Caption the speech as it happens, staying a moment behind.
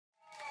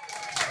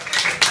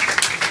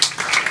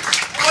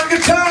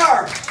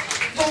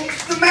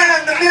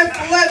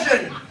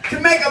legend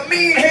can make a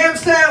mean ham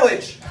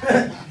sandwich.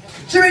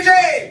 Jimmy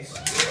James.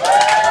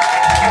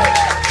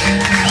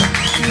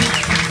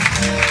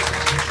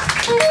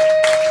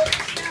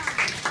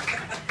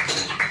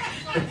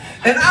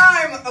 And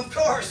I'm, of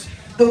course,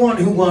 the one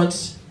who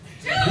wants,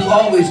 who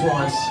always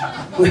wants,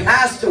 who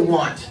has to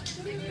want.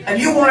 And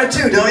you want it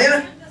too, don't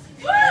you?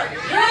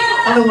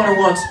 I'm the one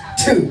who wants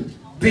to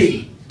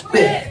be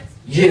with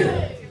you.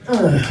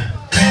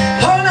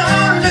 Hold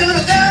on to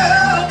the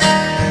girl,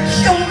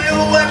 show me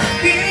what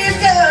he's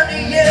done to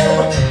you.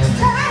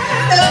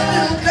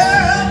 Little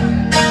girl,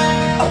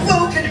 a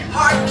broken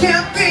heart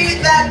can't be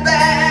that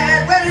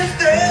bad. When it's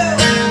through,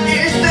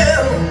 it's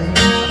through.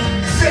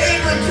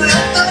 Sacred to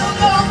the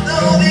both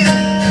of you.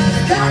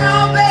 Come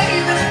on,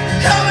 baby,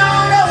 come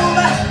on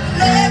over.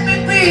 Let me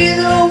be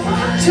the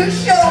one to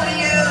show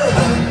you.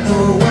 The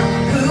one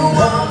who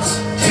wants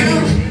to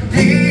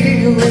be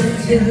with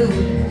you.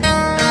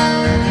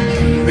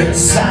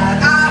 Inside,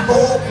 I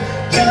hope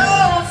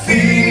you'll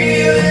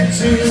feel it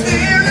too.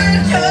 Feel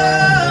it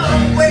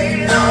come,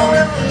 waiting on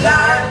the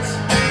lights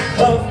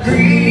of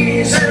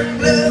green and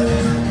blue.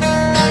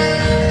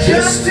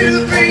 Just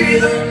to be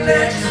the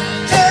next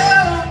to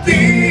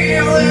be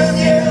with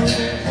you.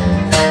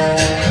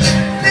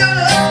 Feel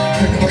the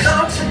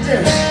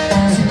confidence,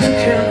 you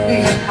can be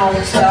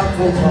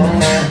unstoppable.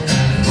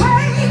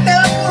 Ain't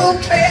no one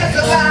cares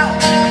about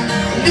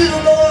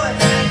little boy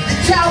that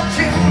talk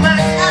too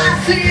much. I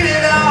see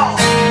it all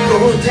go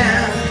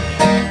down.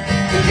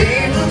 The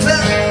game will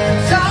up,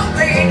 it's all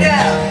way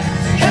down.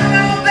 Come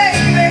on,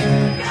 baby,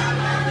 come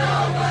on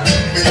over.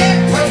 Let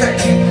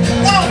perfect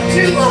want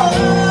to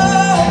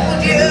hold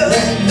you.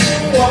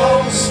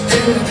 Wants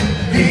to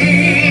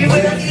be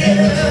with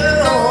you.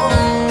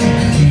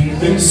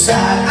 Deep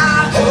inside, I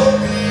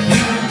hope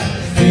you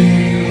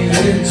feel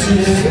it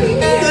too.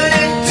 Feel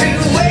it too.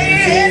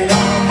 Waiting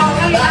on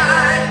the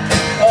line,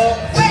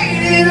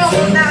 waiting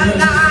on that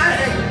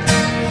line.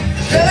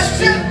 Just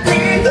to be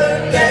the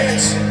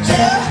next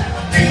to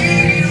be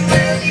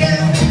with you.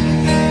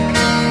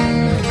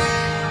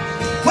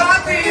 Why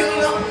be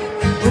alone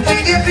when we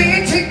can be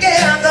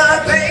together,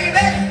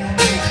 baby?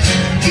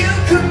 You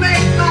could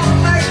make my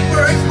life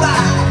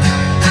worthwhile.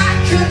 I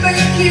could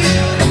make you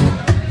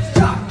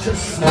stop to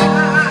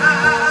smile.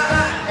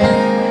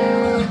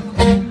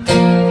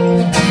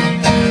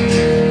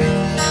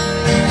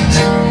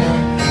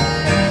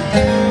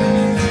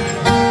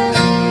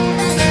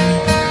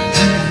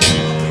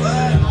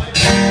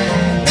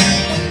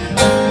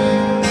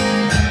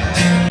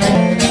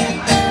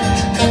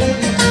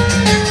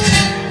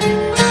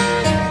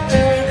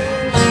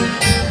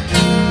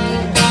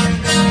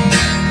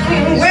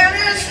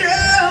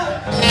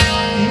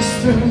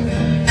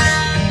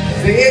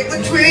 Fate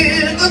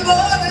between the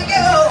both of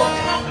you.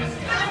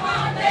 Come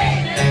on,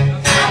 baby.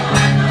 Come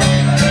on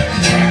over.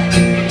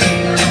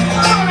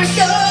 Gonna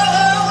show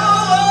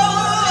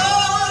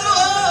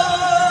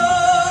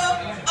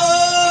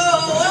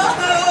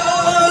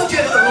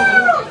you.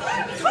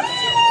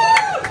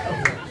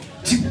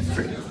 2,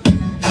 3.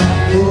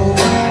 Who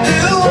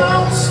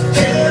wants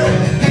to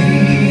be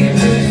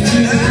with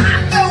you? I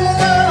don't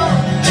want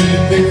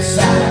deep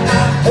inside. I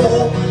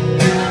hope with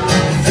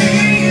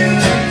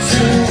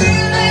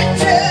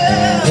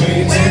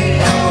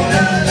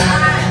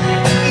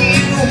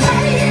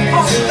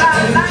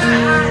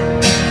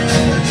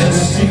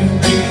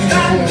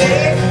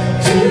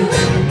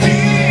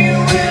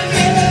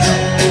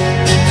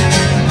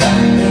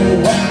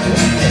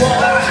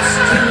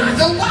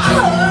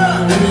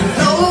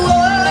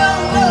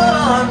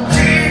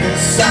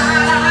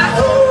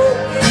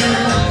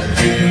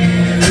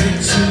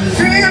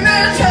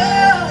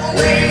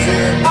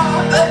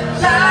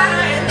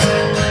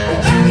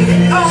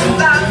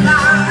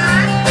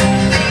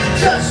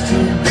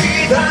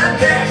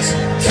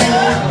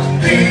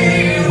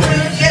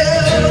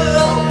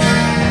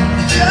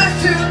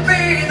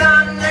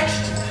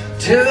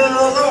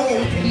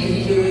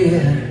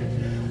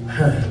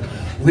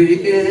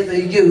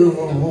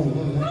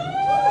you.